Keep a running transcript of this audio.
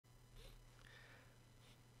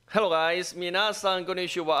Hello guys, 皆さんこんに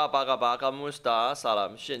ちは、巴嘎巴嘎穆斯达，萨拉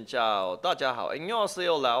姆现教，大家好，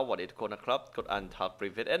안녕하세요，我哋คนนะครับกดอันทัก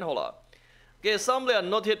private and hola. Okay, some are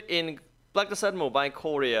noted in Blackset Mobile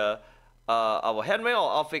Korea. Our handmade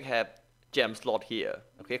outfit have gem slot here.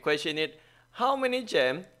 Okay, question is how many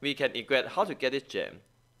gem we can equate? How to get this gem?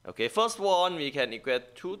 Okay, first one we can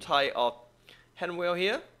equate two type of handwheel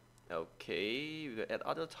here. Okay, we can add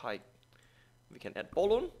other type. We can add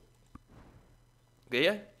balloon.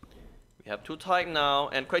 Okay, we have two type now.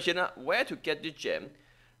 And question where to get this gem?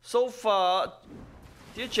 So far,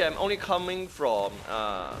 this gem only coming from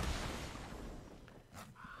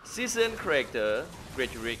season character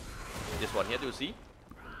graduate. This one here to see.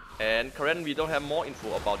 And currently we don't have more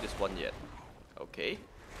info about this one yet. Okay.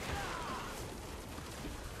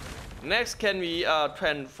 Next, can we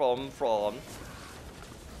transform from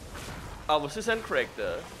our season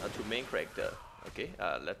character to main character? Okay,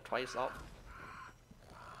 let's try this out.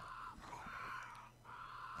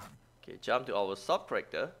 Okay, jump to our sub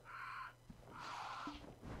character.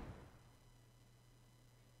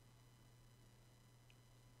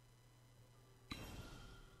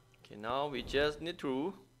 Okay, now we just need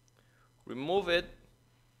to remove it.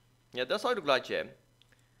 Yeah, that's how it looks like gem.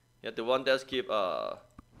 Yeah, the one that's keep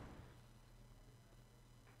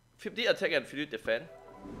 50 attack and 50 defense.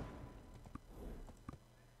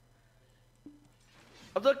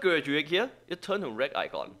 After graduate here, it turns to red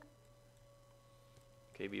icon.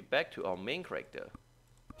 Okay, we're back to our main character.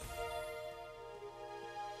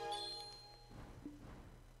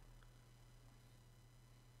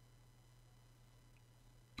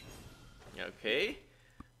 Okay,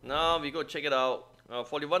 now we go check it out.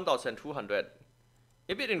 41,200.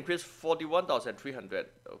 If it increased 41,300,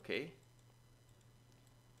 okay.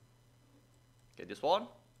 Okay, this one.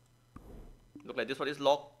 Look like this one is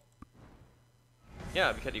locked.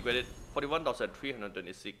 Yeah, we can equate it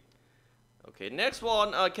 41,326. Okay, next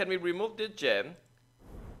one. Can we remove this gem?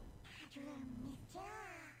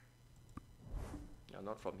 No,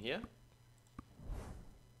 not from here.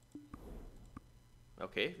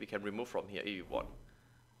 Okay, we can remove from here if you want.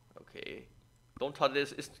 Okay, don't touch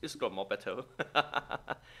this. It's got more better.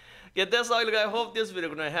 Okay, that's all. I hope this video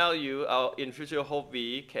gonna help you. In future, hope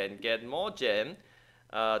we can get more gem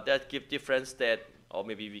that give different stat, or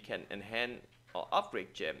maybe we can enhance or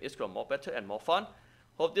upgrade gem. It's got more better and more fun.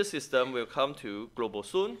 Hope this system will come to global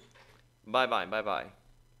soon. Bye bye. Bye bye.